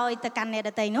ដល់ឲ្យទៅកាន់អ្នក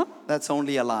ដទៃនោះ That's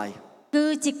only a lie. គឺ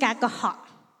ជាការកុហក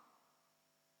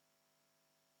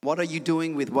What are you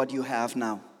doing with what you have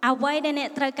now? អ្វីដែលអ្នក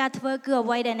ត្រូវការធ្វើគឺអ្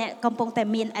វីដែលអ្នកកំពុងតែ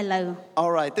មានឥឡូវ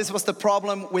All right, this was the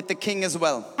problem with the king as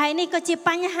well. ហើយនេះក៏ជា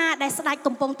បញ្ហាដែលស្ដេច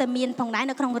កំពុងតែមានផងដែរ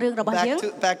នៅក្នុងរឿងរបស់យើង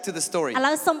Back to the story. ឥ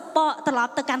ឡូវសូមបកត្រឡ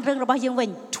ប់ទៅកាន់រឿងរបស់យើងវិញ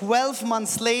 12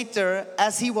 months later,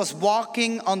 as he was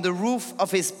walking on the roof of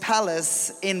his palace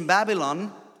in Babylon,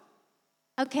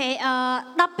 អូខេ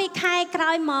12ខែក្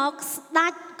រោយមកស្ដេ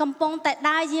ចកំពុងតែ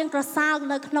ដើរយាងក្រសាល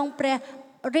នៅក្នុងព្រះ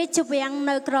រាជវាំង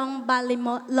នៅក្រុងបាលី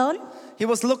ឡូន he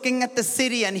was looking at the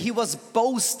city and he was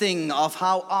boasting of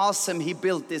how awesome he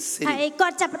built this ហើយ city. គា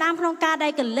ត់ចាប់ផ្ដើមក្នុងការដែ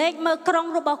លកលេចមើលក្រុង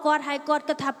របស់គាត់ហើយគាត់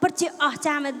គិតថាពិតជាអស្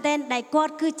ចារ្យមែនទែនដែលគា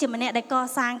ត់គឺជាម្នាក់ដែលក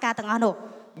សាងការទាំងអស់នោះ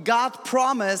God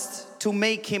promised to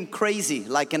make him crazy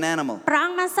like an animal. ព្រះអ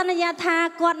ង្គបានសន្យាថា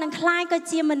គាត់នឹងក្លាយក៏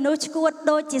ជាមនុស្សឆ្កួត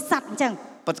ដូចជាសត្វអញ្ចឹង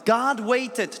But God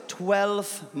waited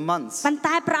 12 months. ប៉ុន្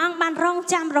តែព្រះអង្គបានរង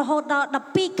ចាំរហូតដល់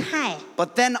12ខែ But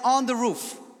then on the roof,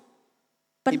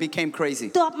 he became crazy.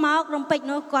 ទប់មករំពេច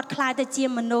នោះគាត់ក្លាយទៅជា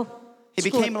មនុស្ស He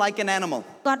became like an animal.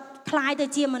 គាត់ក្លាយទៅ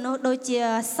ជាមនុស្សដូចជា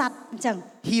សត្វអញ្ចឹង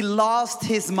He lost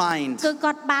his mind. គឺ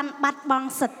គាត់បានបាត់បង់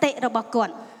សតិរបស់គា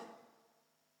ត់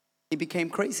he became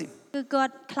crazy. គឺគា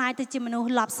ត់คล้ายទៅជាមនុស្ស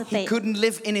ឡប់សតិ He couldn't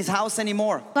live in his house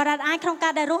anymore. គាត់អាចក្នុងកា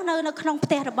រដែលរស់នៅក្នុងផ្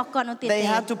ទះរបស់គាត់នោះទៀត They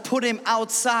ទេ had to put him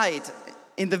outside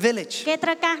in the village. គេត្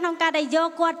រូវការក្នុងការដែលយក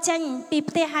គាត់ចេញពី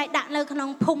ផ្ទះហើយដាក់នៅក្នុង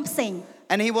ភូមិផ្សេង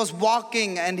And he was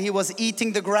walking and he was eating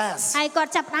the grass. ហើយគា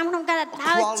ត់ចាប់ផ្ដើមក្នុងការដែល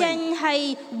ដើរចេញហើយ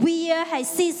វាហើយ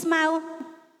ស៊ីស្មៅ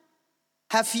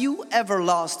Have you ever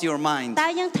lost your mind? តើ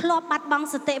យើងធ្លាប់បាត់បង់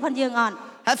សតិផងយើងអត់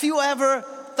Have you ever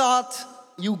thought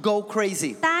you go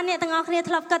crazy? តើអ្នកទាំងអស់គ្នា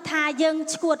ធ្លាប់គិតថាយើង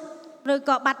ឈួតឬ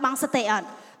ក៏បាត់បង់សតិអត់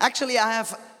Actually, I have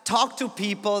talked to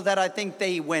people that I think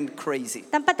they went crazy.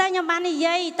 តាមពិតទៅខ្ញុំបាននិ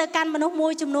យាយទៅកាន់មនុស្សមួ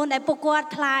យចំនួនដែលពួកគាត់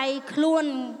คล้ายខ្លួន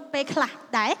ពេលខ្លះ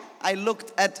ដែរ I looked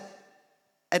at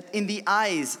in the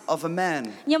eyes of a man.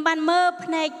 ខ្ញុំបានមើល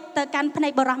ភ្នែកទៅកាន់ភ្នែ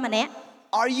កបុរសម្នាក់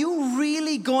Are you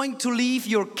really going to leave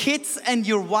your kids and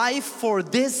your wife for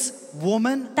this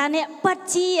woman? តើអ្នកពិត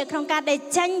ជាក្នុងការដែល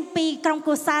ចេញពីក្រុមគ្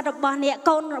រួសាររបស់អ្នក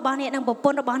កូនរបស់អ្នកនិងប្រព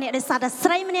ន្ធរបស់អ្នកដោយសារតែស្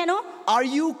រីម្នាក់នោះ Are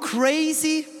you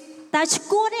crazy? តើ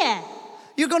ឈួតទេ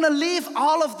You're going to leave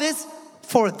all of this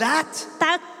for that?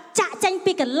 តើចាក់ចេញ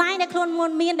ពីកន្លែងដែលខ្លួនមុ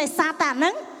នមានដោយសារតែហ្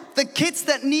នឹង The kids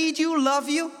that need you, love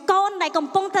you? កូនដែលកំ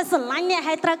ពុងតែស្រឡាញ់អ្នក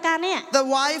ហើយត្រូវការអ្នក The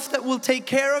wife that will take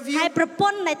care of ហើយ you? ប្រព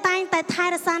ន្ធដែលតែងតែថែ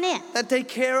រក្សាអ្នក That take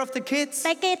care of the kids?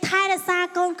 តែគេថែរក្សា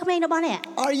កូនក្មេងរបស់អ្នក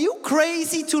Are you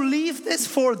crazy to leave this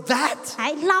for that? ហើ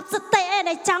យឡប់សតិឯ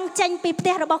ដែលចង់ចេញពីផ្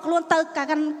ទះរបស់ខ្លួនទៅ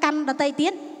កាន់ដទៃទៀ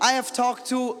ត I have talked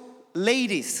to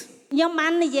ladies. ខ្ញុំបា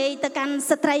ននិយាយទៅកាន់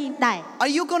ស្ត្រីដែរ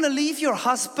Are you going to leave your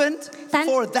husband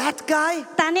for that guy?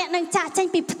 តើអ្នកនឹងចាក់ចេញ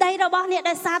ពីប្តីរបស់អ្នក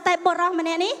ដោយសារតែបុរសម្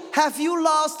នាក់នេះ Have you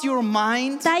lost your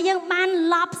mind? តើយើងបាន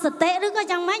ឡប់សតិឬក៏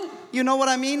យ៉ាងម៉េច You know what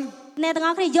I mean? អ្នកទាំង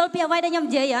អស់គ្នាយល់ពីអ្វីដែលខ្ញុំ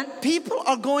និយាយអត់ People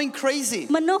are going crazy.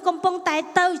 មនុស្សកំពុងតែ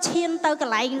ទៅឈានទៅក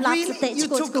ន្លែងឡប់សតិ Really? You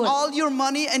ឈួត took ឈួត all your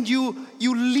money and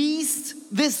you leased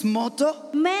this motor?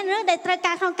 មែនឬដែលត្រូវ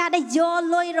ការក្នុងការដែលយក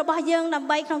លុយរបស់យើងដើម្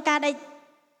បីក្នុងការដែល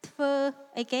ធ្វើ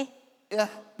អីគេ Yeah.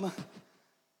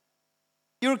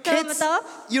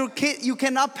 You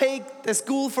cannot pay the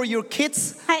school for your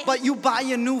kids, but you buy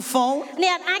a new phone.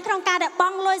 អ្នកអាចក្នុងការដែលប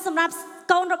ង់លុយសម្រាប់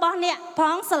កូនរបស់អ្នកផ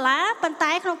ងសាលាប៉ុន្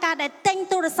តែក្នុងការដែលទិញ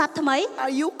ទូរស័ព្ទថ្មី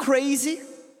Are you crazy?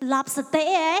 ឡប់សតិ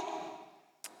ឯង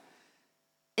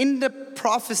In the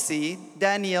prophecy,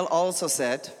 Daniel also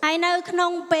said, ហើយនៅក្នុ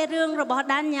ងពេលរឿងរបស់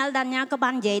ដានីយ៉ែលក៏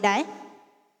បាននិយាយដែរ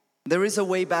there is a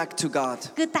way back to God.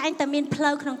 គឺតែងតែមានផ្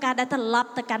លូវក្នុងការដែលត្រឡប់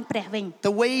ទៅកាន់ព្រះវិញ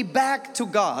The way back to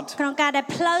God, ក្នុងការដែល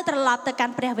ផ្លូវត្រឡប់ទៅកា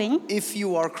ន់ព្រះវិញ if you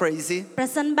are crazy, ប្រ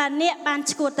សិនបើអ្នកបាន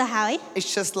ឈួតទៅហើយ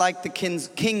it's just like the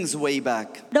king's way back.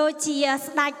 ដូចជា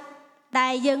ស្ដេចដែ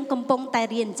លយើងកំពុងតែ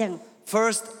រៀនអញ្ចឹង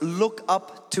First, look up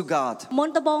to God. មុន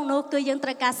ដំបូងនោះគឺយើងត្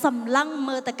រូវការសម្លឹង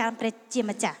មើលទៅកាន់ព្រះជា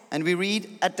ម្ចាស់ And we read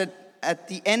at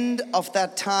the end of that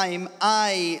time, I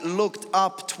looked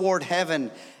up toward heaven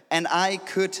and I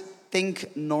could think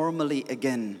normally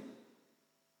again.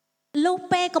 លុះ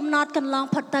ពេលកំណត់កន្លង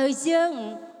ផុតទៅយើង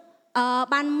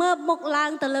បានមើលមុខឡើ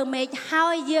ងទៅលើមេឃហើ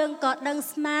យយើងក៏ដឹង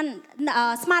ស្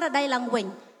មារតីឡើងវិញ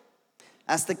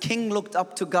As the king looked up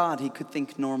to God, he could think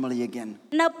normally again.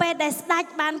 នៅពេលដែលស្ដេច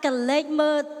បានកលេច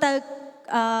មើលទៅ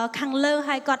ខាងលើ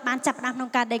ហើយគាត់បានចាប់ផ្ដើមក្នុង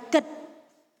ការដែលគិត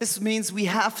This means we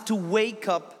have to wake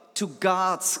up to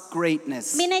God's greatness.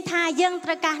 មានន័យថាយើងត្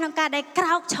រូវការក្នុងការដែលក្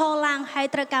រោកឈរឡើងហើយ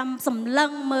ត្រូវការសម្លឹ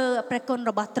ងមើលព្រះគុណ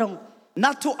របស់ទ្រង់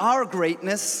Not to our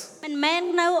greatness, មិនមែន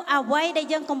នៅអ្វីដែល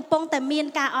យើងកំពុងតែមាន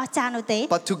ការអស្ចារ្យនោះទេ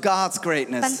but to God's ប៉ុ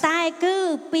greatness. ន្តែគឺ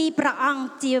ពីព្រះអង្គ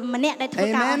ជាម្នាក់ដែលធ្វើ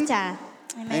ការអស្ចារ្យ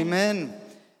Amen.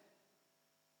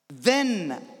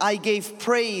 Then I gave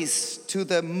praise to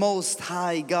the Most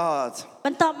High God. ប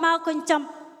ន្ទាប់មកខ្ញុំចំ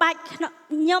បាច់ខ្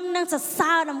ញុំនឹងសរ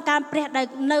សើរដំណការព្រះដែល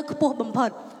នៅខ្ពស់បំផុត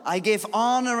I gave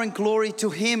honor and glory to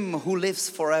him who lives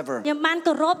forever. ខ្ញុំបាន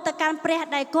គោរពទៅកាន់ព្រះ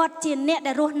ដែលគាត់ជាអ្នក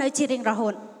ដែលរស់នៅជារៀងរហូ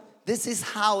ត This is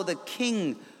how the king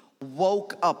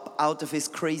woke up out of his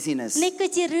craziness. នេះគឺ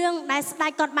ជារឿងដែលស្ដេ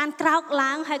ចគាត់បានក្រោក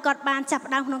ឡើងហើយគាត់បានចាប់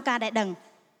ផ្ដើមក្នុងការដែលដឹង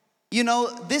You know,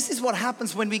 this is what happens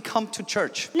when we come to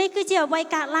church. នេះគឺជាអ្វី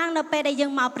កើតឡើងនៅពេលដែលយើ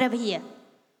ងមកព្រះវិហារ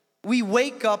We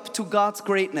wake up to God's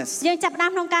greatness. យើងចាប់ផ្ដើ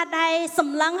មក្នុងការដែលស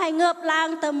ម្លឹងហើយងើបឡើង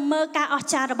ទៅមើលការអស្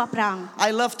ចារ្យរបស់ព្រះអង្គ I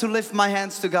love to lift my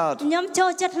hands to God ខ្ញុំចូ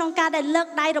លចិត្តក្នុងការដែលលើក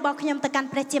ដៃរបស់ខ្ញុំទៅកាន់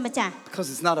ព្រះជាម្ចាស់ because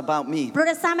it's not about me. ព្រោះ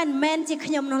ដោយសារមិនមែនជា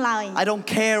ខ្ញុំនោះឡើយ I don't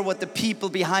care what the people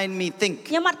behind me think.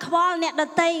 ខ្ញុំអត់ខ្វល់អ្នកដ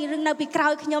ទៃឬនៅពីក្រោ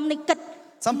យខ្ញុំនេះគិត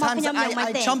Sometimes ខ្ញុំយ៉ាងម៉េច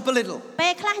I ទេ jump a little ពេ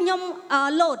លខ្លះខ្ញុំ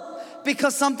លោត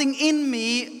because something in me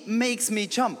makes me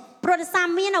jump. ព្រោះដោយសារ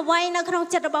មានអ្វីនៅក្នុង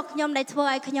ចិត្តរបស់ខ្ញុំដែលធ្វើ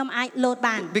ឲ្យខ្ញុំអាចលោត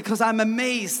បាន Because I'm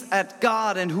amazed at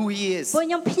God and who he is. ព្រោះ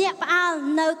ខ្ញុំភ្ញាក់ផ្អើល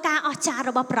នៅការអស្ចារ្យ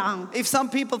របស់ព្រះអង្គ If some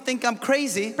people think I'm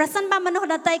crazy, ប្រសិនបើមនុស្ស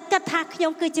ដទៃគិតថាខ្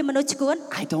ញុំគឺជាមនុស្សឈួត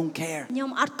I don't care. ខ្ញុំ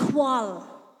អត់ខ្វល់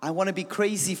I want to be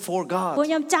crazy for ព្រោះ God.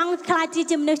 ខ្ញុំចង់ខ្លាច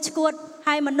ជាមនុស្សឈួត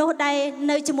ហើយមនុស្សដែល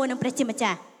នៅជាមួយនឹងព្រះជាម្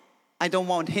ចាស់ I don't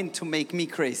want him to make me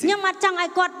crazy. ខ្ញុំអត់ចង់ឲ្យ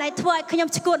គាត់ដែលធ្វើឲ្យខ្ញុំ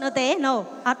ឈួតនោះទេ no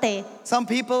អត់ទេ Some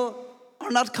people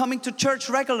are not coming to church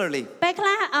regularly. ពេលខ្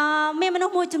លះមានមនុ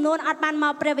ស្សមួយចំនួនអត់បានម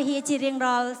កព្រះវិហារជារៀង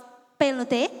រាល់ពេលនោះ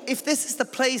ទេ If this is the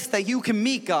place that you can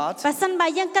meet God, បើសិនបើ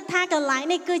យើងគិតថាកន្លែង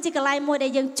នេះគឺជាកន្លែងមួយដែ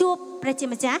លយើងជួបព្រះជា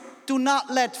ម្ចាស់ do not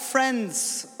let friends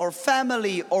or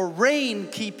family or rain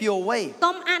keep you away.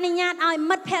 កុំអនុញ្ញាតឲ្យ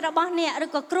មិត្តភ័ក្តិរបស់អ្នកឬ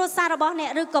ក៏គ្រួសាររបស់អ្នក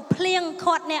ឬក៏ភ្លៀង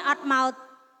ខាត់អ្នកអត់មក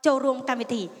ចូលរួមកម្មវិ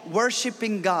ធី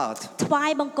Worshipping God ថ្វា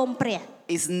យបង្គំព្រះ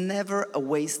is never a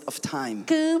waste of time.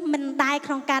 គឺមិនដែល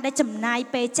ក្នុងការដែលចំណាយ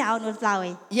ពេលចោលនោះឡើយ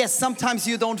Yes, sometimes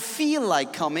you don't feel like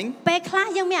coming. ពេលខ្លះ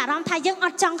យើងមានអារម្មណ៍ថាយើងអ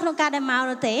ត់ចង់ក្នុងការដែលមក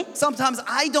នោះទេ Sometimes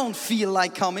I don't feel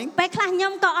like coming. ពេលខ្លះខ្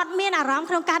ញុំក៏អត់មានអារម្មណ៍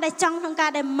ក្នុងការដែលចង់ក្នុងការ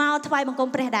ដែលមកថ្វាយបង្គំ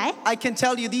ព្រះដែរ I can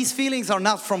tell you these feelings are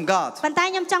not from God. ប៉ុន្តែ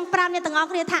ខ្ញុំចង់ប្រាប់អ្នកទាំងអស់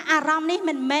គ្នាថាអារម្មណ៍នេះ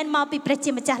មិនមែនមកពីព្រះ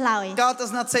ជាម្ចាស់ឡើយ God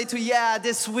does not say to you, yeah,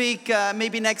 this week,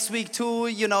 maybe next week too,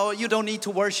 you don't need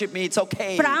to worship me, it's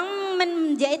okay. ព្រះអង្គមិន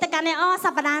និយាយទៅកាន់អ្នកស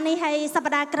ប្តាហ៍នេះហើយស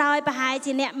ប្តាហ៍ក្រោយប្រហែល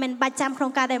ជាអ្នកមិនបាច់ចាំក្នុ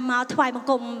ងការដែលមកថ្វាយបង្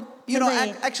គំ You know,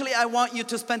 actually, I want you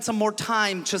to spend some more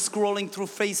time just scrolling through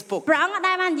Facebook. ព្រះអង្គអត់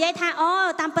ដែលបាននិយាយថា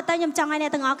តាមពិតទៅខ្ញុំចង់ឲ្យអ្ន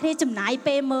កទាំងអស់គ្នាចំណាយ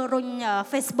ពេលមើលរុញ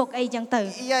Facebook អីចឹងទៅ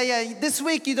Yeah, this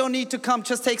week you don't need to come,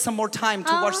 just take some more time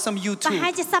to watch some ប្រ YouTube. ហែ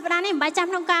លជាសប្តាហ៍នេះមិនបាច់ចាំ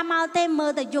ក្នុងការមកទេមើ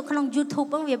លទៅយកក្នុង YouTube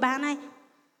ហ្នឹងវាបានហើយ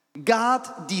God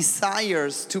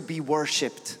desires to be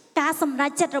worshipped. ការសម្រេ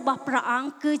ចចិត្តរបស់ព្រះអង្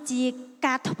គគឺជា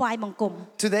ការថ្វាយបង្គំ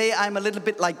Today I'm a little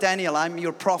bit like Daniel, I'm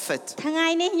your prophet. ថ្ងៃ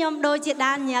នេះខ្ញុំដូចជា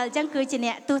ដានីយ៉ែលចឹងគឺជា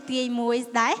អ្នកទស្សទាយមួយ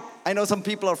ដែរ I know some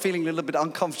people are feeling a little bit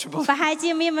uncomfortable. ប្រហែល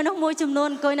ជាមានមនុស្សមួយចំនួន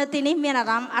អង្គុយនៅទីនេះមានអា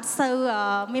រម្មណ៍អត់សូវ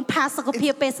មានផាសុកភា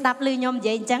ពពេលស្ដាប់ឮខ្ញុំនិ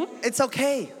យាយអញ្ចឹង It's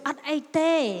okay. អត់អី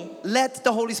ទេ Let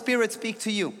the Holy Spirit speak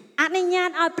to you. អនុញ្ញាត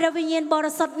ឲ្យព្រះវិញ្ញាណប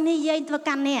រិសុទ្ធនិយាយទៅ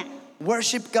កាន់អ្នក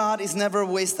Worship God is never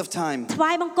a waste of time. ថ្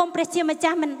វាយបង្គំព្រះជាម្ចា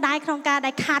ស់មិនដែលក្នុងការ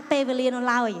ដែលខាតពេលវេលានោះ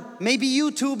ឡើយ Maybe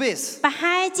YouTube is. ប្រ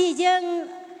ហែលជាយើង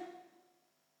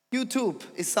YouTube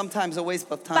is sometimes a waste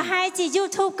of ប្រហែ time. លជា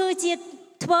YouTube គឺជា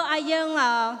ធ្វើឲ្យយើង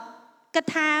គិត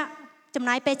ថាចំ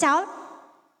ណាយពេលចោល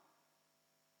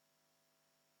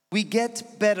We get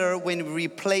better when we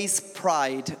replace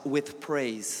pride with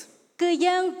praise. គឺ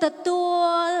យើងទទួ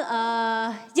ល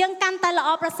យើងកាន់តែល្អ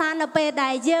ប្រសើរនៅពេលដែ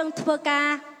លយើងធ្វើការ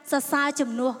សរសើរជំ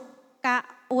នួសការ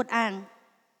អួតអាង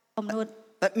បំនួត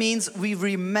That means we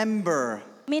remember.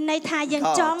 មានន័យថាយើង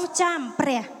ចងចាំព្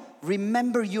រះ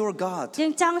Remember your God. យើ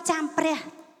ងចងចាំព្រះ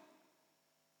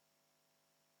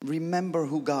Remember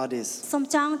who God is. សូម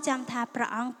ចងចាំថាព្រះ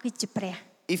អង្គគឺជាព្រះ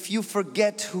If you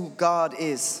forget who God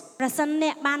is, ប្រសិនអ្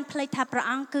នកបានភ្លេចថាព្រះ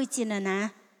អង្គគឺជានរណា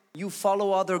you follow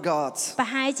other gods, ប្រ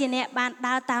ហែលជាអ្នកបាន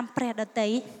ដើរតាមព្រះដទៃ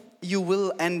you will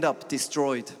end up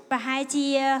destroyed. ប្រហែលជា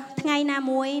ថ្ងៃណា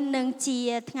មួយនឹងជា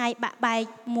ថ្ងៃបាក់បែក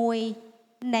មួយ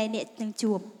នៃអ្នកនឹង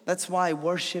ជួប That's why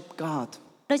worship God.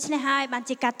 ដូច្នេះហើយបាន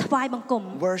ជាការថ្វាយបង្គំ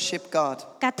Worship God.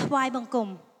 ការថ្វាយបង្គំ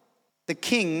The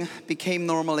king became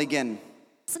normal again.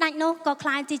 ស្ដេចនោះក៏ក្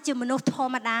លាយទៅជាមនុស្សធ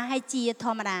ម្មតាហើយជាធ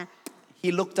ម្មតា He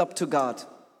looked up to God.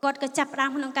 គាត់ក៏ចាប់ផ្ដើម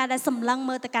ក្នុងការដែលសម្លឹង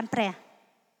មើលទៅកាន់ព្រះ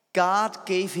God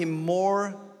gave him more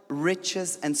riches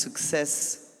and success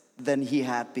than he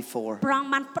had before. ព្រះអង្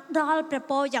គបានផ្ដល់ព្រះ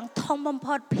ពរយ៉ាងធំបំ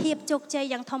ផុតភាពជោគជ័យ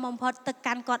យ៉ាងធំបំផុតទៅ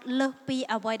កាន់គាត់លើសពី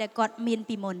អ្វីដែលគាត់មាន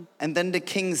ពីមុន And then the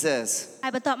king says, ហើ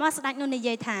យបន្ទាប់មកស្ដេចនោះនិ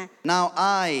យាយថា Now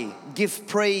I give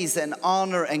praise and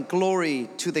honor and glory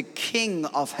to the King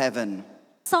of heaven.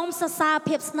 សូមសរសើរ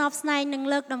ភាពស្នប់ស្នែងនិង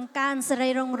លើកដំកើងសិរី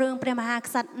រុងរឿងព្រះមហា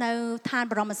ក្សត្រនៅឋាន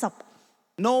បរមសុខ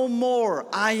No more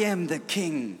I am the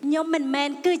king, ខ្ញុំមិនមែន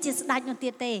គឺជាស្ដេចនោះទៀ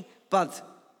តទេ but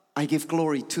I give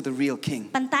glory to the real king.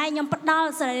 ប៉ុន្តែខ្ញុំផ្ដល់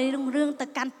សិរីរុងរឿងទៅ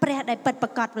កាន់ព្រះដែលពិតប្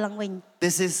រាកដឡើងវិញ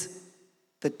This is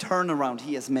the turnaround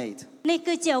he has made. នេះ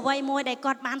គឺជាអ្វីមួយដែល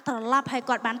គាត់បានត្រឡប់ហើយ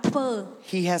គាត់បានធ្វើ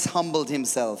He has humbled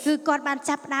himself. គឺគាត់បាន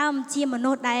ចាប់ផ្ដើមជាម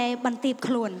នុស្សដែលបន្ទាប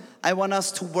ខ្លួន I want us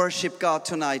to worship God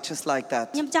tonight just like that.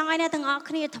 ខ្ញុំចង់ឲ្យអ្នកទាំងអស់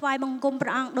គ្នាថ្វាយបង្គំព្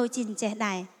រះអង្គដូចជាអញ្ចេះ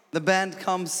ដែរ The band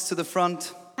comes to the front.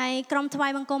 ហើយក្រុមថ្វា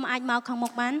យបង្គំអាចមកខាងមុ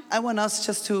ខបាន I want us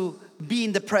just to be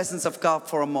in the presence of God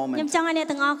for a ខ្ញុំ moment. ចង់ឲ្យអ្នក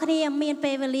ទាំងអស់គ្នាមាន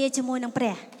ពេលវេលាជាមួយនឹងព្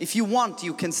រះ If you want,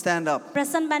 you can stand up. ប្រ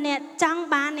សិនបើអ្នកចង់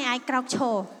បានអ្នកអាចក្រោកឈ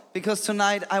រ Because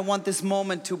tonight I want this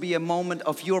moment to be a moment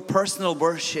of your personal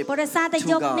worship ព្រោះសារតែ to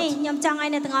យប់នេះ God. ខ្ញុំចង់ឲ្យ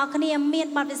អ្នកទាំងអស់គ្នាមាន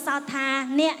បទពិសោធន៍ថា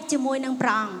អ្នកជាមួយនឹងព្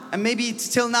រះអង្គ And maybe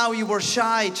till now you were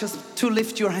shy just to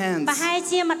lift your ប្រ hands. ហែល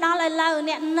ជាមកដល់ឥឡូវ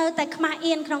អ្នកនៅតែខ្មាស់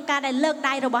អៀនក្នុងការដែលលើក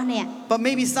ដៃរបស់អ្នក But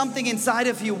maybe something inside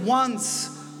of you wants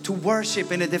to worship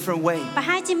in a different way. ប្រ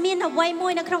ហែលជាមានអ្វីមួ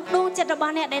យនៅក្នុងដួងចិត្តរប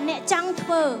ស់អ្នកដែលអ្នកចង់ធ្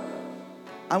វើ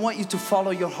I want you to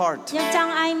follow your heart ខ្ញុំច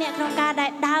ង់ឲ្យអ្នកក្នុងការដែ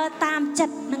លដើរតាមចិ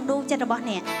ត្តនិងដួងចិត្តរបស់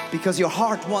អ្នក because your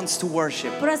heart wants to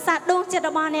worship. ព្រោះសារដួងចិត្ត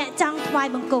របស់អ្នកចង់ថ្វាយ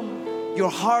បង្គំ Your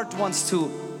heart wants to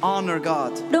honor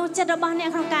God. ដួងចិត្តរបស់អ្នក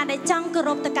ក្នុងការដែលចង់គោរ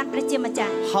ពទៅកាន់ព្រះជាម្ចា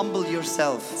ស់ Humble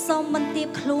yourself សូមបន្ទាប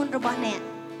ខ្លួនរបស់អ្នក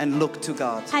and look to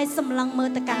God. ហើយសម្លឹងមើល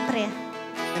ទៅកាន់ព្រះ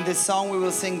In this song we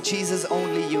will sing Jesus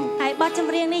only you. ហើយបទច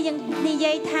ម្រៀងនេះយើងនិ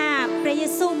យាយថាព្រះយេ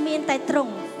ស៊ូវមានតែទ្រ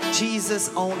ង់ Jesus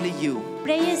only you.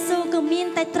 ព្រះយេស៊ូវគឺមាន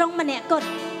តែទ្រង់ម្នាក់គត់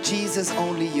Jesus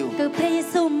only you. គឺព្រះយេ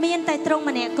ស៊ូវមានតែទ្រង់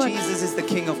ម្នាក់គត់ Jesus is the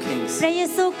King of Kings. ព្រះយេ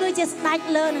ស៊ូវគឺជាស្ដេច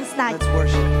លើនិងស្ដេច Let's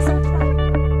worship.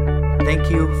 Thank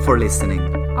you for listening.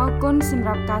 អរគុណសម្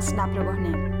រាប់ការស្ដាប់របស់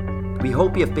អ្នក We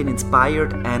hope you have been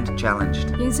inspired and challenged.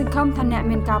 យើងសង្ឃឹមថាអ្នក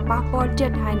មានការប៉ះពាល់ចិ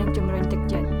ត្តហើយនឹងជំរុញទឹក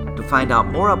ចិត្ត To find out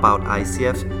more about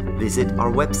ICF, visit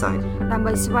our website ដើម្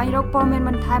បីស្វែងរកព័ត៌មាន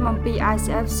បន្ថែមអំពី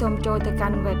ICF សូមចូលទៅកា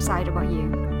ន់ website របស់យើង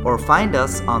or find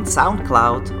us on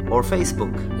SoundCloud or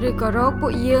Facebook. ឬក៏រកពួ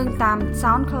កយើងតាម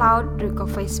SoundCloud ឬក៏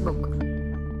Facebook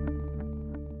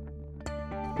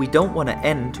We don't want to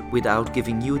end without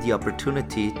giving you the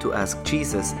opportunity to ask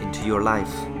Jesus into your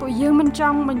life. ពួកយើងមិនច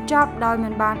ង់បញ្ចប់ដោយមិ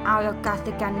នបានឲ្យឱកាស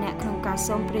ទៅកាន់អ្នកក្នុងការ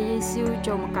សូមព្រះយេស៊ូវ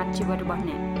ចូលមកកាន់ជីវិតរបស់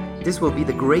អ្នក This will be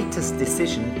the greatest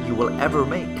decision you will ever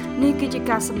make. នេះគឺជា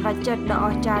ការសម្រេចចិត្តដ៏អ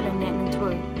ស្ចារ្យដែលអ្នកនឹងធ្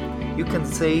វើ You can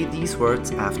say these words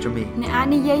after me. អ្នកអាច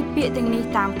និយាយពាក្យទាំងនេះ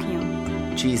តាមខ្ញុំ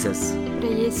Jesus, ព្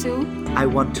រះយេស៊ូវ I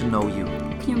want to know you.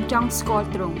 ខ្ញុំចង់ស្គាល់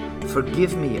ទ្រង់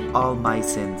Forgive me all my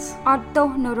sins. អត់ទោស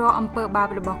នៅរាល់អំពើបាប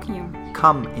របស់ខ្ញុំ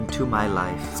Come into my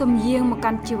life. សូមយាងមក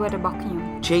កាន់ជីវិតរបស់ខ្ញុំ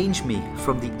Change me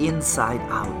from the inside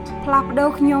out. ផ្លាស់ប្ដូរ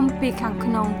ខ្ញុំពីខាង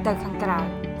ក្នុងទៅខាងក្រៅ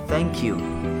Thank you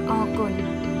អរគុណ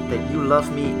that you love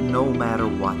me no matter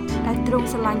what. ដែលទ្រង់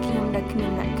ស្រឡាញ់ខ្ញុំដោយគ្មា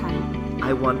នលក្ខខណ្ឌ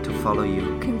I want to follow you.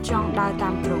 ខ្ញុំចង់ដើរតា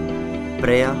មទ្រង់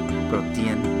Brea pro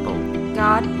tiempo.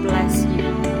 God bless you